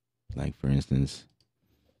 like for instance,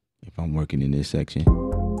 if I'm working in this section.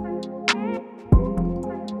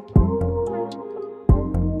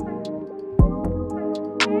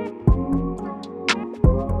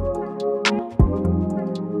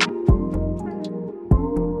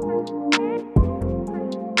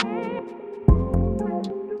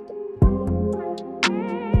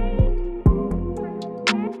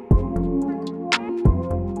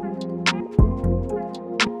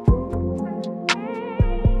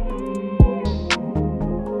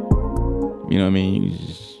 You know what I mean? You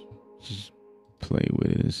just play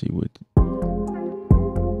with it and see what.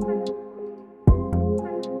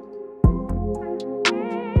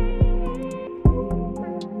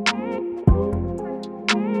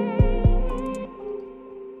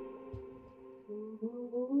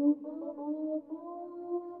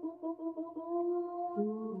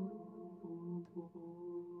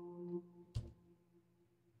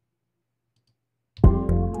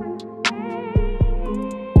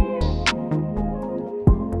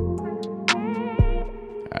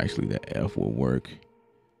 Actually, that F will work.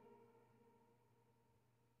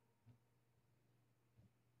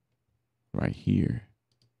 Right here.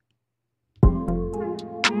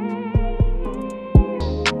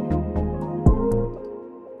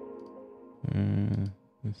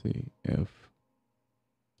 Let's see, F.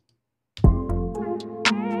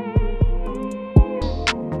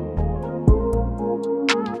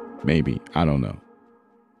 Maybe, I don't know.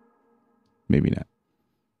 Maybe not.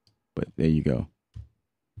 But there you go.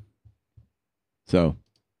 So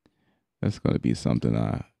that's going to be something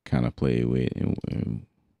I kind of play with and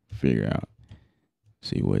figure out,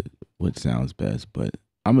 see what sounds best. But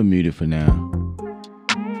I'm gonna mute it for now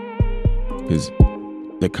because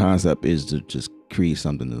the concept is to just create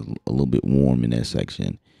something a little bit warm in that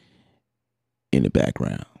section in the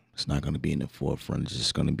background. It's not going to be in the forefront. It's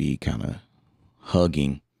just going to be kind of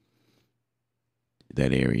hugging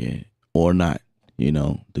that area or not. You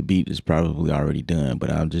know, the beat is probably already done,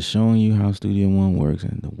 but I'm just showing you how Studio One works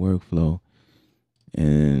and the workflow.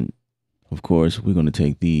 And of course, we're going to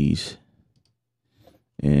take these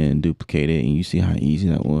and duplicate it. And you see how easy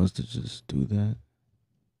that was to just do that.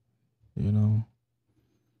 You know,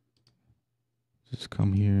 just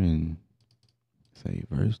come here and say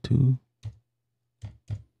verse 2.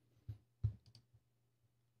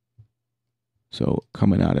 So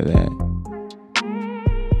coming out of that.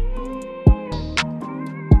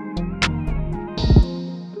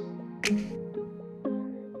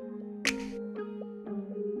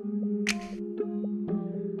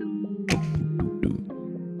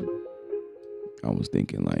 was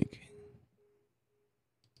thinking like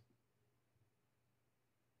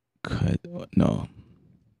cut. No,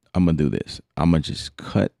 I'm gonna do this. I'm gonna just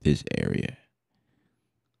cut this area.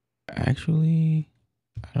 Actually,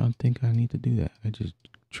 I don't think I need to do that. I just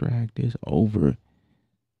drag this over.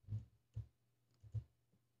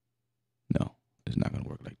 No, it's not gonna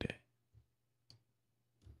work like that.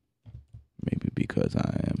 Maybe because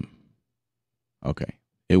I am okay.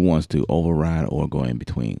 It wants to override or go in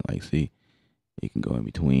between. Like, see, it can go in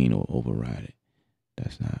between or override it.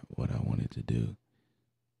 That's not what I wanted to do.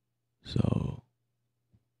 So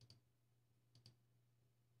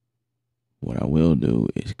what I will do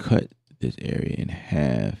is cut this area in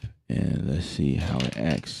half, and let's see how it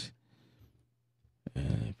acts.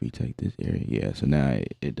 If we take this area, yeah, so now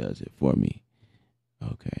it does it for me.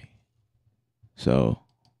 Okay. So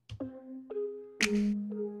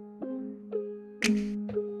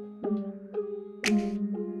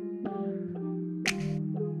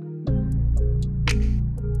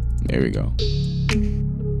there we go.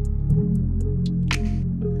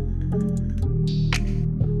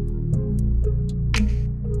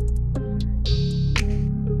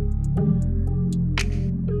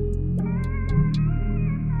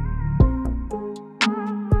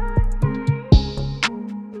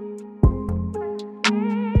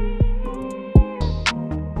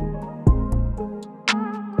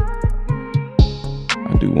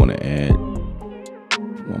 I do want to add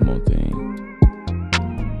one more thing.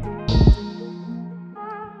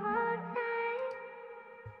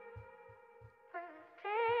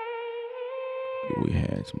 We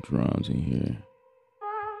had some drums in here.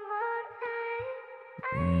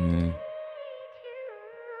 And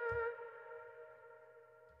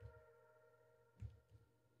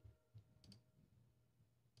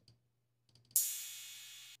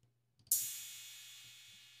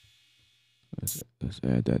let's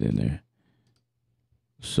add that in there.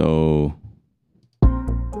 So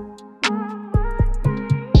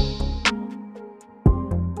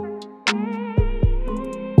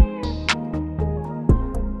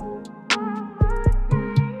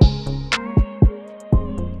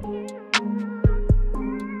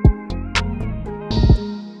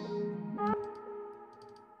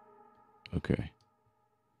okay.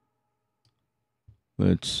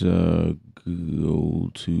 Let's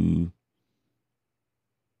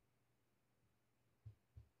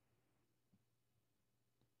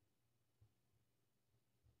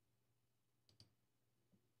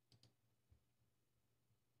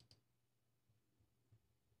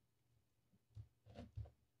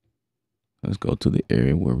go to the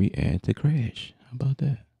area where we add the crash. How about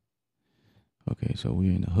that? Okay, so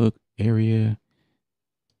we're in the hook area.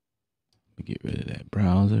 We get rid of that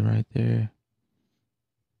browser right there.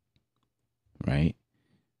 Right?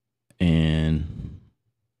 And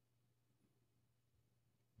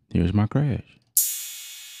here's my crash.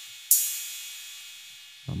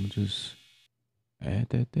 I'm going to just add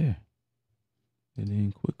that there. And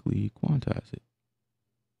then quickly quantize it.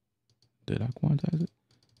 Did I quantize it?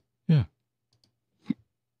 Yeah.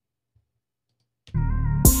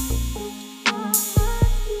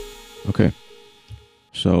 Okay.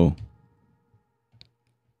 So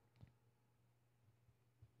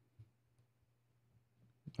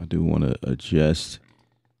I do want to adjust.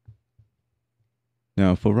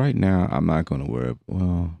 Now, for right now, I'm not going to worry.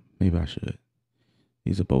 Well, maybe I should.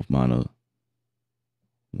 These are both mono.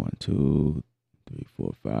 1, 2, 3,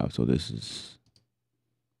 4, 5. So this is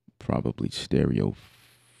probably stereo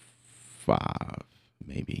 5,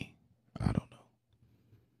 maybe. I don't know.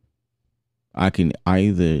 I can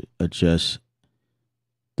either adjust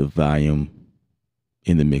the volume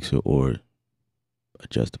in the mixer or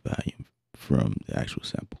adjust the volume from the actual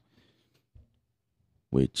sample,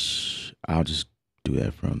 which I'll just do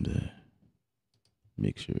that from the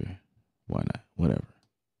mixer. Why not? Whatever.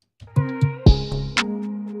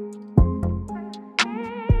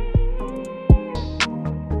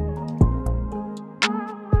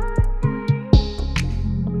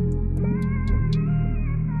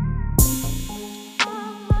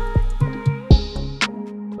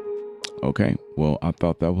 Okay, well, I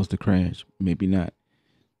thought that was the crash. Maybe not.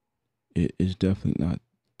 It is definitely not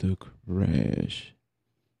the crash.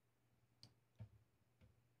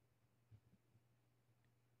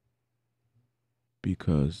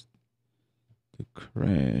 Because the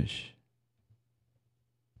crash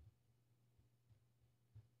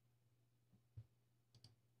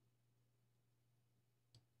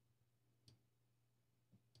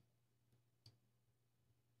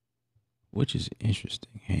which is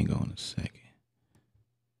interesting. Hang on a second.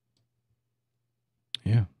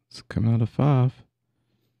 Yeah, it's coming out of 5.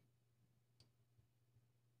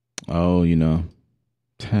 Oh, you know,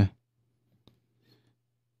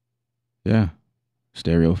 Yeah.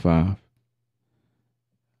 Stereo 5.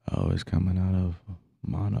 Oh, it's coming out of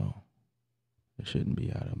mono. It shouldn't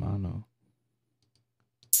be out of mono.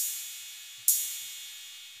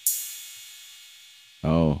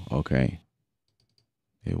 Oh, okay.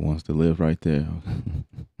 It wants to live right there.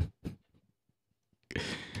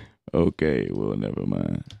 Okay, well, never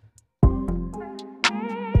mind.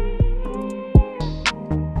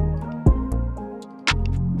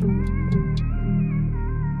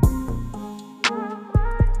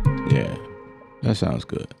 Yeah, that sounds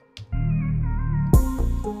good.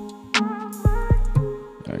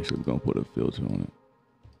 Actually, we're gonna put a filter on it.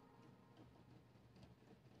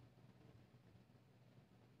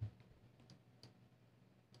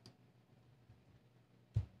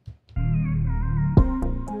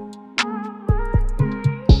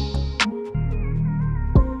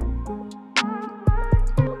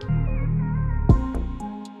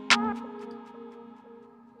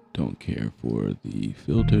 Don't care for the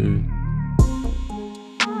filter.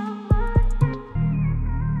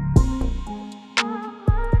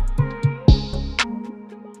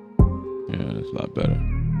 Yeah, that's a lot better.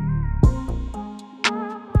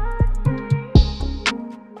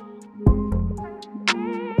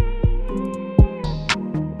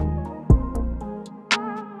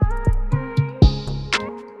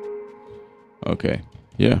 Okay.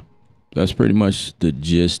 Yeah. That's pretty much the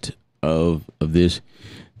gist of this.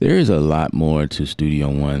 There is a lot more to Studio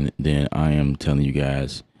One than I am telling you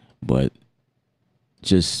guys, but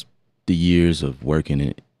just the years of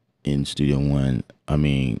working in Studio One, I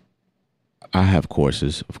mean, I have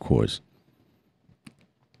courses, of course,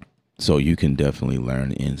 so you can definitely learn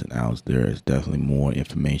the ins and outs. There is definitely more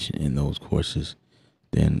information in those courses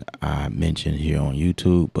than I mentioned here on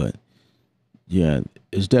YouTube, but yeah,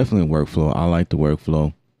 it's definitely a workflow. I like the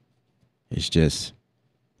workflow. It's just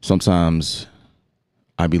sometimes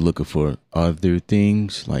I be looking for other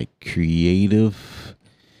things like creative,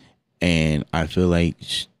 and I feel like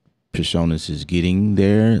Presonus is getting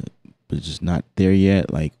there, but it's just not there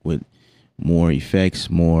yet. Like with more effects,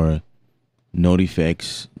 more note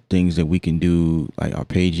effects, things that we can do, like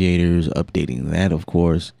arpeggiators, updating that, of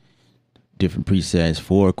course, different presets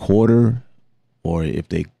for a quarter, or if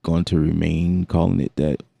they're going to remain calling it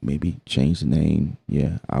that, maybe change the name.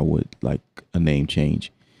 Yeah, I would like a name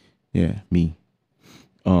change. Yeah, me.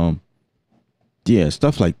 Yeah,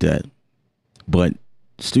 stuff like that. But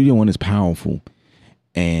Studio One is powerful,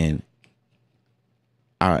 and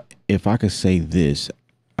if I could say this,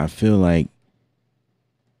 I feel like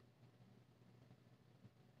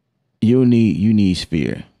you need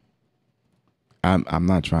Sphere. I'm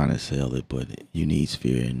not trying to sell it, but you need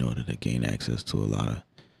Sphere in order to gain access to a lot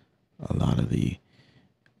of the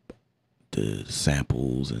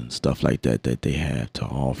samples and stuff like that they have to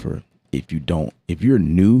offer. If you're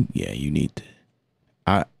new, yeah, you need to.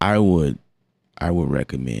 I would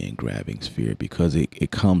recommend grabbing Sphere because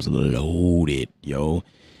it comes loaded, yo.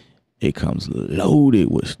 It comes loaded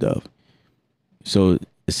with stuff. So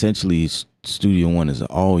essentially, Studio One is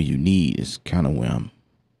all you need. Is kind of where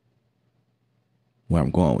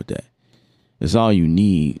I'm going with that. It's all you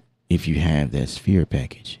need if you have that Sphere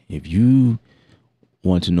package. If you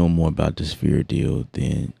want to know more about the Sphere deal,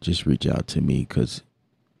 then just reach out to me because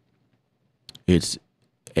it's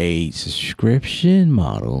a subscription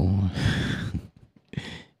model.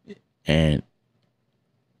 And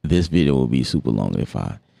this video will be super long if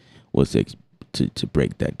I was to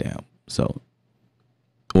break that down. So,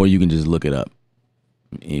 or you can just look it up.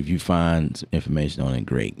 If you find some information on it,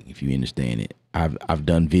 great. If you understand it, I've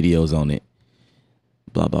done videos on it.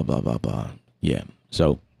 Blah blah blah blah blah. Yeah.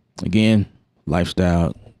 So again,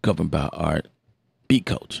 lifestyle governed by art. Beat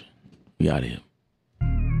culture. We out here.